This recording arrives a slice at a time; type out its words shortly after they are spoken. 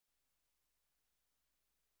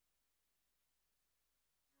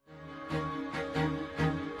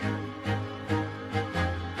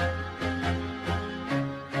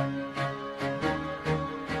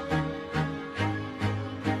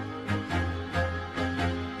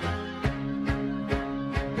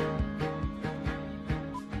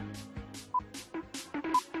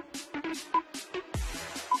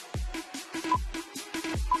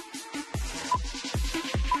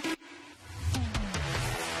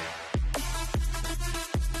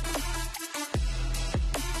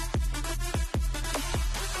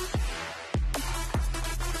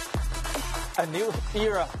A new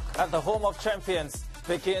era at the home of champions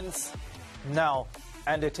begins now,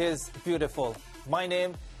 and it is beautiful. My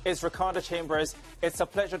name is Ricardo Chambers. It's a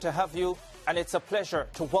pleasure to have you, and it's a pleasure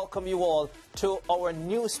to welcome you all to our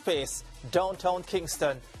new space, downtown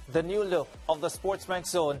Kingston, the new look of the SportsMax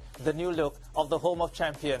Zone, the new look of the home of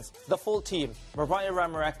champions. The full team, Mariah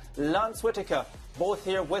Ramarak, Lance Whitaker, both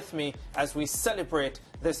here with me as we celebrate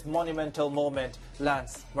this monumental moment.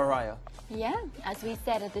 Lance, Mariah. Yeah, as we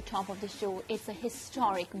said at the top of the show, it's a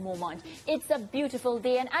historic moment. It's a beautiful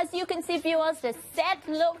day, and as you can see, viewers, the set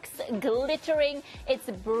looks glittering. It's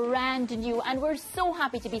brand new, and we're so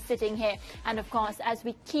happy to be sitting here. And of course, as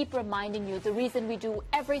we keep reminding you, the reason we do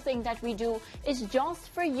everything that we do is just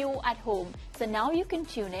for you at home. So now you can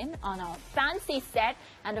tune in on our fancy set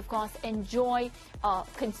and of course enjoy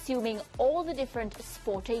consuming all the different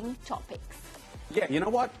sporting topics. Yeah, you know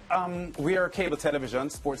what? We are cable television,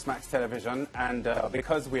 SportsMax Television, and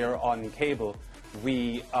because we are on cable,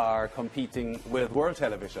 we are competing with world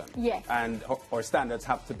television. Yes. And our standards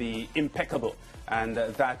have to be impeccable, and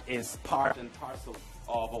that is part and parcel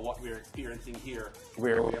of what we're experiencing here,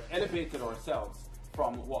 where we have elevated ourselves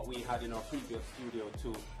from what we had in our previous studio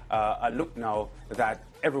to a look now that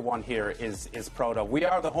everyone here is proud of. We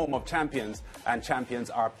are the home of champions, and champions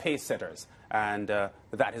are pace setters. And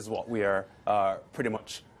that is what we are pretty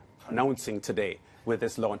much announcing today with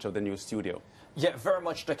this launch of the new studio. Yeah, very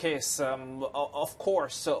much the case. Of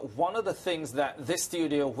course, one of the things that this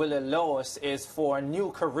studio will allow us is for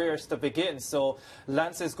new careers to begin. So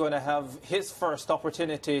Lance is going to have his first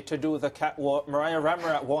opportunity to do the catwalk. Mariah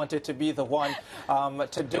Ramarat wanted to be the one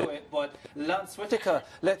to do it. But Lance Whitaker,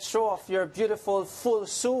 let's show off your beautiful full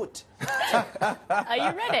suit. Are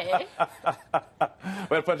you ready?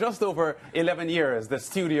 Well, for just over 11 years, the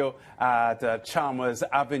studio at Chalmers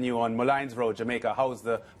Avenue on Mullines Road, Jamaica, housed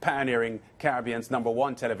the pioneering Caribbean's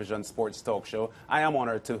 #1 television sports talk show. I am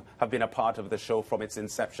honored to have been a part of the show from its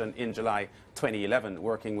inception in July 2011,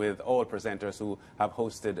 working with all presenters who have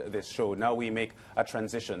hosted this show. Now we make a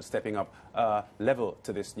transition, stepping up level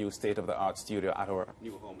to this new state-of-the-art studio at our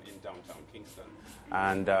new home in downtown Kingston.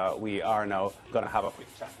 And we are now going to have a quick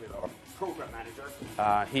chat with our program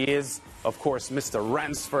manager. He is, of course, Mr.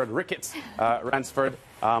 Ransford Ricketts. Ransford,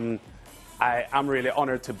 I am really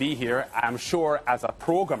honored to be here. I'm sure as a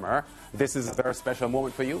programmer, this is a very special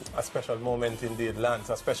moment for you. A special moment indeed, Lance.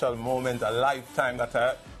 A special moment, a lifetime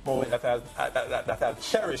moment that I'll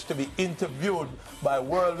cherish, to be interviewed by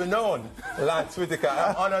world-renowned Lance Whitaker.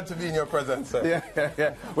 I'm honored to be in your presence, sir.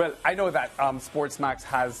 Yeah. Well, I know that SportsMax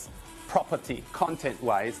has property,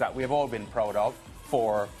 content-wise, that we've all been proud of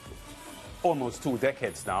for almost 2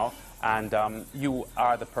 decades now. And you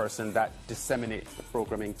are the person that disseminates the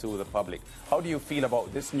programming to the public. How do you feel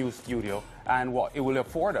about this new studio and what it will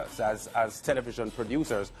afford us as television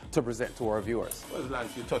producers to present to our viewers? Well,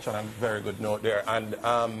 Lance, you touched on a very good note there. And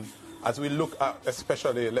as we look at,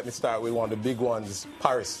 especially, let me start with one of the big ones,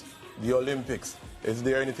 Paris, the Olympics. Is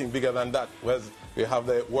there anything bigger than that? Well, we have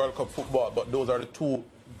the World Cup football, but those are the two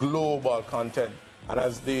global content. And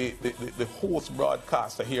as the host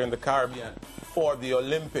broadcaster here in the Caribbean for the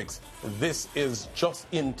Olympics, this is just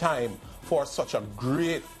in time for such a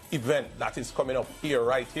great event that is coming up here,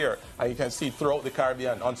 right here. And you can see throughout the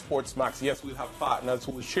Caribbean on SportsMax. Yes, we'll have partners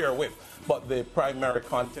who will share with, but the primary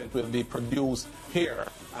content will be produced here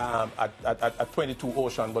at 22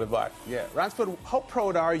 Ocean Boulevard. Yeah, Ransford, how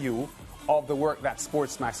proud are you of the work that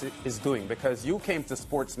SportsMax is doing? Because you came to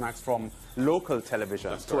SportsMax from local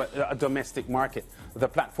television to a domestic market. The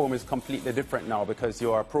platform is completely different now because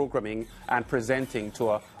you are programming and presenting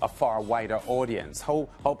to a far wider audience. How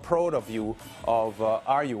proud of you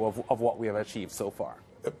are you of what we have achieved so far?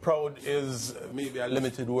 Proud is maybe a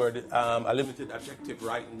limited word, a limited adjective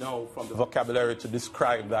right now from the vocabulary to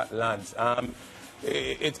describe that, Lance.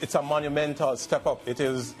 It's a monumental step up. It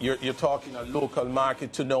is, you're talking a local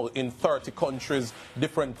market to know in 30 countries,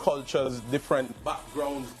 different cultures, different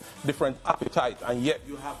backgrounds, different appetite, and yet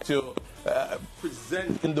you have to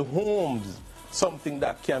present in the homes something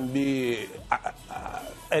that can be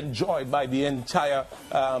enjoyed by the entire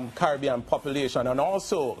Caribbean population. And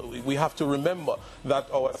also, we have to remember that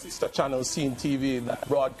our sister channel, Scene TV, that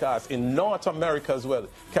broadcasts in North America as well,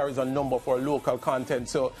 carries a number for local content.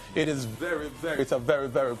 So it is it's a very,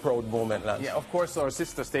 very proud moment, Lance. Yeah, of course, our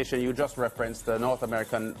sister station, you just referenced the North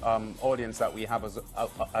American audience that we have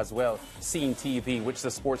as well, Scene TV, which the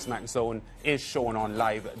SportsMax Zone is shown on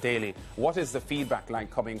live daily. What is the feedback like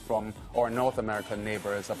coming from our North American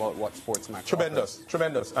neighbors about what SportsMax Tremendous, offers?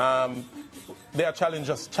 tremendous. They are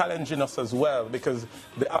challenging us as well, because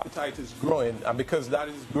the appetite is growing, and because that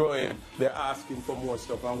is growing, they're asking for more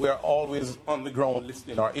stuff, and we are always on the ground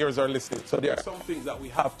listening. Our ears are listening. So there are some things that we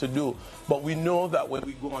have to do, but we know that when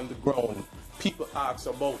we go on the ground, people ask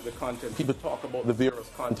about the content, people talk about the various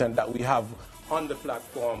content that we have on the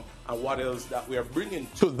platform and what else that we are bringing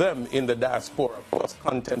to them in the diaspora, plus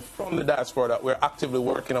content from the diaspora that we're actively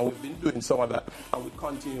working on. We've been doing some of that, and we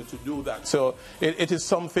continue to do that. So it is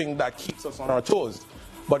something that keeps us on our toes,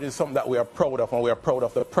 but it's something that we are proud of, and we are proud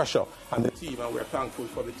of the pressure and the team, and we're thankful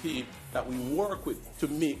for the team that we work with to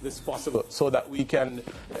make this possible, so that we can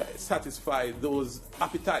satisfy those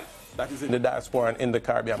appetite that is in the diaspora and in the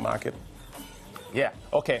Caribbean market. Yeah,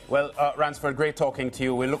 okay. Well, Ransford, great talking to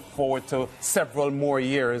you. We look forward to several more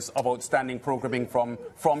years of outstanding programming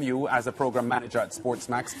from you as a program manager at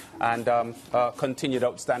SportsMax, and continued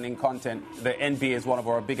outstanding content. The NBA is one of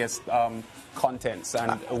our biggest contents.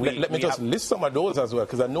 And let me just list some of those as well,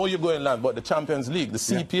 because I know you're going to land, but the Champions League, the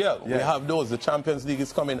CPL, we have those. The Champions League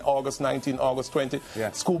is coming August 19, August 20.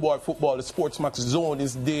 Schoolboy football, the SportsMax Zone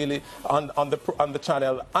is daily on the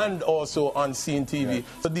channel and also on CNTV.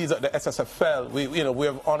 So these are the SSFL. We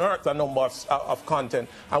have unearthed a number of content,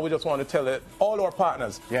 and we just want to tell all our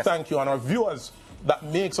partners, thank you, and our viewers that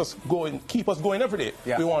makes us keep us going every day.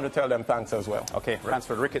 We want to tell them thanks as well. Okay,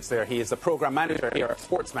 Ransford Ricketts there. He is the program manager here at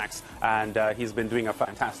SportsMax, and he's been doing a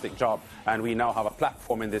fantastic job. And we now have a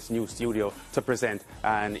platform in this new studio to present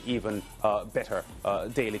an even better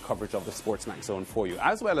daily coverage of the SportsMax Zone for you,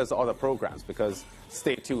 as well as other programs, because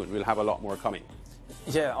stay tuned, we'll have a lot more coming.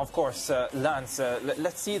 Yeah, of course, Lance,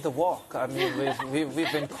 let's see the walk. I mean,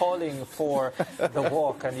 we've been calling for the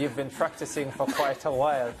walk, and you've been practicing for quite a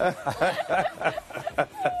while.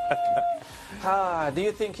 Do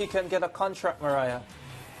you think he can get a contract, Mariah?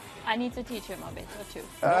 I need to teach him a bit or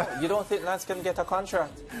two. You don't think Lance can get a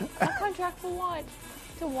contract? A contract for what?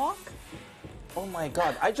 To walk? Oh my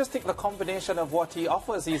God, I just think the combination of what he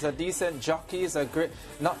offers, he's a decent jockey, he's a great,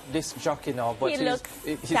 not this jockey now, but he's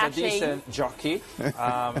a decent jockey,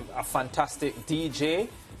 a fantastic DJ,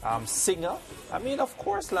 singer. I mean, of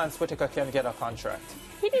course Lance Whitaker can get a contract.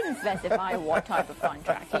 He didn't specify what type of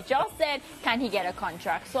contract. He just said, can he get a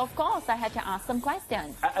contract? So, of course, I had to ask some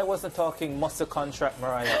questions. I wasn't talking muscle contract,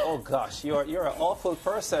 Mariah. Oh, gosh, you're an awful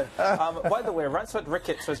person. By the way, Ransford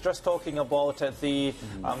Ricketts was just talking about the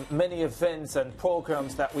many events and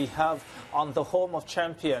programs that we have on the Home of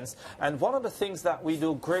Champions. And one of the things that we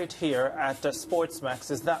do great here at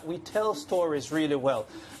SportsMax is that we tell stories really well.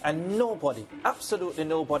 And nobody, absolutely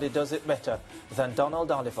nobody, does it better than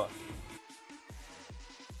Donald Oliver.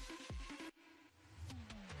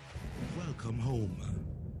 Welcome home,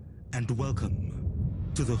 and welcome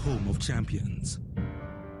to the Home of Champions.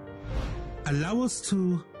 Allow us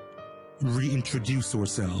to reintroduce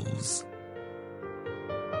ourselves.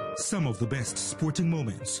 Some of the best sporting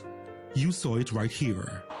moments, you saw it right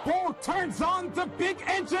here. Who turns on the big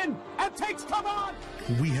engine and takes command?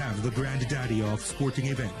 We have the granddaddy of sporting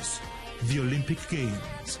events, the Olympic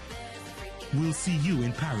Games. We'll see you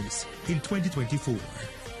in Paris in 2024,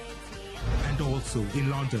 and also in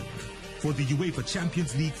London for the UEFA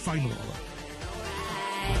Champions League final.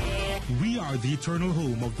 We are the eternal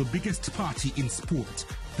home of the biggest party in sport,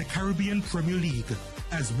 the Caribbean Premier League,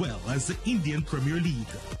 as well as the Indian Premier League.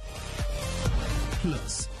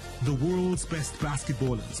 Plus, the world's best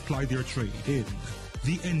basketballers ply their trade in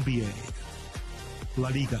the NBA, La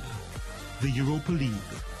Liga, the Europa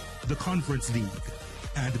League, the Conference League,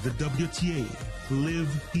 and the WTA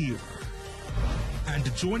live here.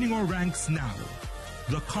 And joining our ranks now,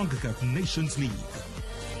 the CONCACAF Nations League.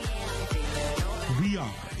 We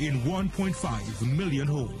are in 1.5 million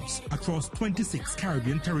homes across 26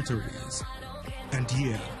 Caribbean territories. And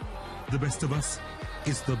yeah, the best of us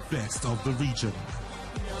is the best of the region.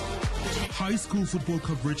 High school football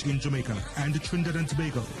coverage in Jamaica and Trinidad and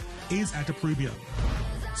Tobago is at a premium.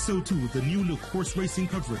 So too the new look horse racing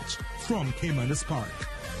coverage from Caymanas Park.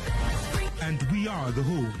 And we are the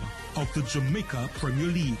home of the Jamaica Premier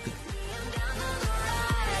League.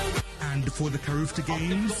 And for the Carifta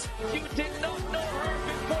Games, you did not know her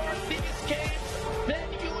before these games,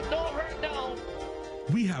 then you know her now.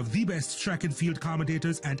 We have the best track and field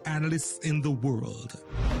commentators and analysts in the world.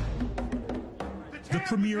 The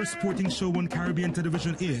premier sporting show on Caribbean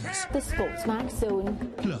television is the SportsMax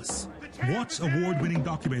Zone. Plus, watch award-winning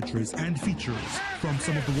documentaries and features from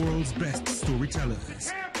some of the world's best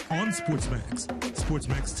storytellers on SportsMax,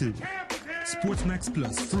 SportsMax 2, SportsMax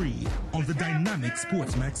Plus free on the dynamic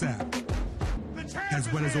SportsMax app.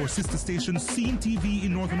 as well as our sister station Scene TV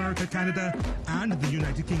in North America, Canada, and the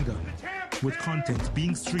United Kingdom, with content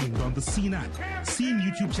being streamed on the Scene app, Scene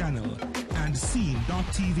YouTube channel, and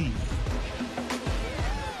Scene.tv.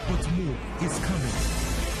 But more is coming.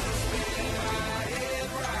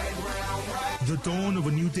 The dawn of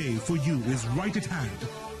a new day for you is right at hand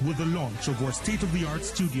with the launch of our state-of-the-art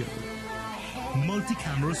studio.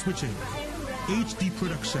 Multi-camera switching, HD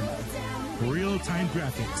production, real-time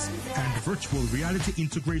graphics, and virtual reality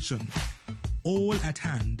integration. All at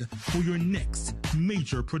hand for your next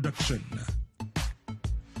major production.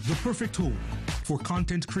 The perfect home for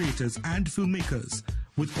content creators and filmmakers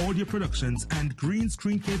with audio productions and green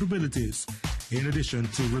screen capabilities, in addition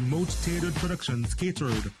to remote tailored productions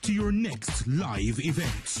catered to your next live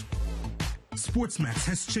event. SportsMax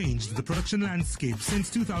has changed the production landscape since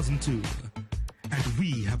 2002, and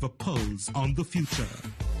we have a pulse on the future.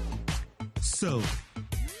 So,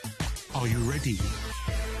 are you ready?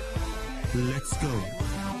 Let's go.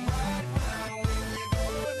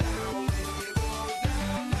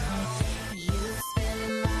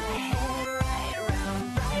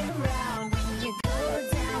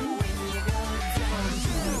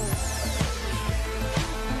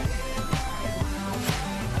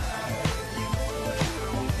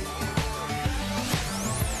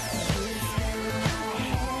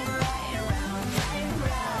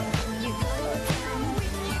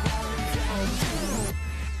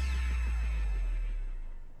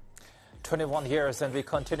 Years, and we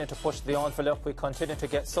continue to push the envelope. We continue to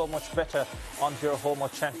get so much better on your home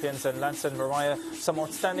of champions. And Lance and Mariah, some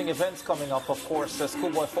outstanding events coming up. Of course, the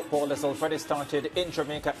schoolboy football has already started in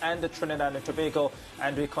Jamaica and Trinidad and Tobago,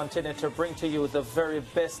 and we continue to bring to you the very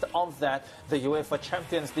best of that. The UEFA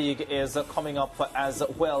Champions League is coming up as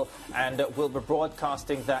well, and we'll be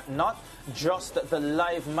broadcasting that, not just the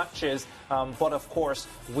live matches, but of course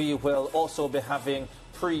we will also be having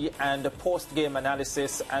pre- and post-game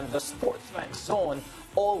analysis, and the SportsMax Zone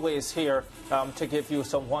always here to give you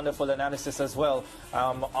some wonderful analysis as well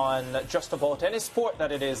on just about any sport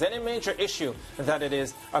that it is, any major issue that it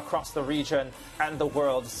is across the region and the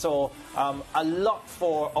world. So a lot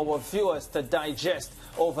for our viewers to digest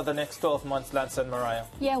over the next 12 months, Lance and Mariah.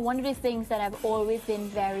 Yeah, one of the things that I've always been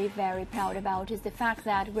very, very proud about is the fact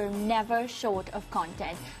that we're never short of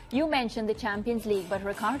content. You mentioned the Champions League, but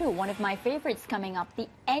Ricardo, one of my favorites coming up, the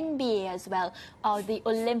NBA as well. The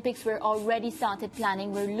Olympics, we're already started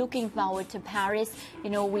planning. We're looking forward to Paris. You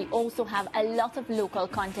know, we also have a lot of local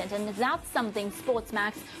content, and that's something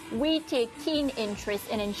SportsMax, we take keen interest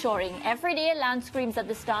in ensuring. Every day, Lance screams at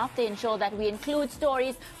the staff to ensure that we include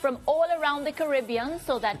stories from all around the Caribbean,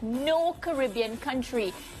 so that no Caribbean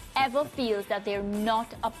country ever feels that they're not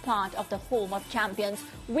a part of the home of champions.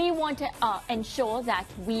 We want to ensure that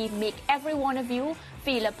we make every one of you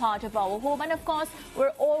feel a part of our home. And of course, we're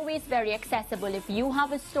always very accessible. If you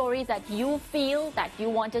have a story that you feel that you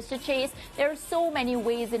want us to chase, there are so many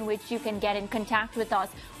ways in which you can get in contact with us.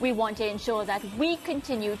 We want to ensure that we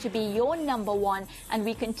continue to be your number one, and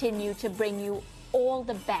we continue to bring you all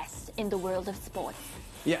the best in the world of sports.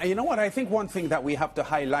 Yeah, you know what? I think one thing that we have to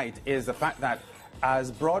highlight is the fact that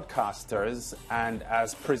as broadcasters and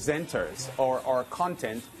as presenters, our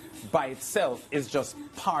content by itself is just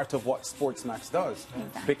part of what SportsMax does.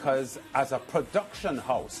 Exactly. Because as a production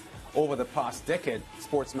house, over the past decade,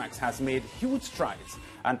 SportsMax has made huge strides.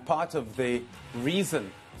 And part of the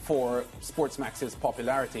reason for SportsMax's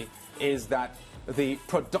popularity is that the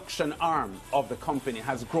production arm of the company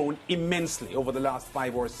has grown immensely over the last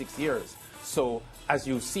 5 or 6 years. So, as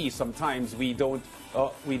you see, sometimes we don't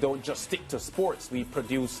just stick to sports. We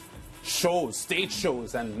produce shows, stage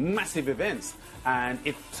shows, and massive events. And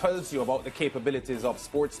it tells you about the capabilities of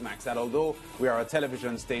SportsMax, that although we are a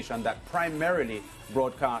television station that primarily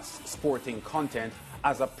broadcasts sporting content,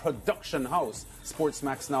 as a production house,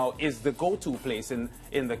 SportsMax now is the go-to place in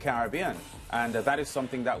the Caribbean. And that is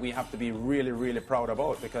something that we have to be really, really proud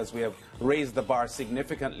about, because we have raised the bar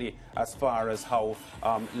significantly as far as how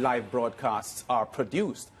live broadcasts are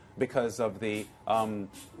produced, because of the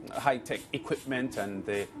high-tech equipment and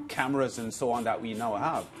the cameras and so on that we now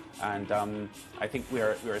have. And I think we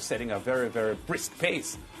are setting a very, very brisk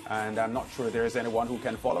pace, and I'm not sure there is anyone who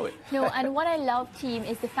can follow it. No, and what I love, team,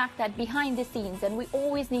 is the fact that behind the scenes, and we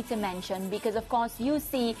always need to mention, because of course you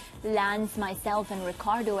see Lance, myself and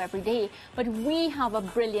Ricardo every day, but we have a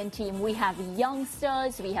brilliant team. We have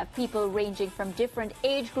youngsters, we have people ranging from different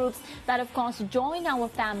age groups that of course join our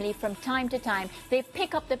family from time to time. They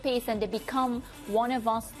pick up the pace and they become one of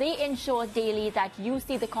us. They ensure daily that you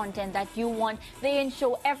see the content that you want. They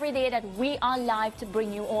ensure every day that we are live to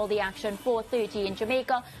bring you all the action. 4:30 in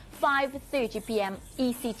Jamaica, 5:30 p.m.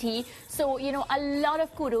 ECT. So, you know, a lot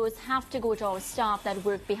of kudos have to go to our staff that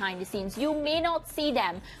work behind the scenes. You may not see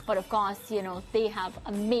them, but of course, you know, they have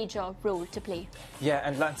a major role to play. Yeah,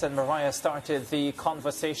 and Lance and Mariah started the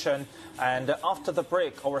conversation. And after the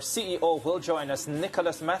break, our CEO will join us,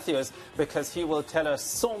 Nicholas Matthews, because he will tell us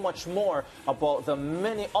so much more about the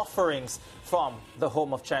many offerings from the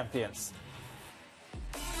Home of Champions.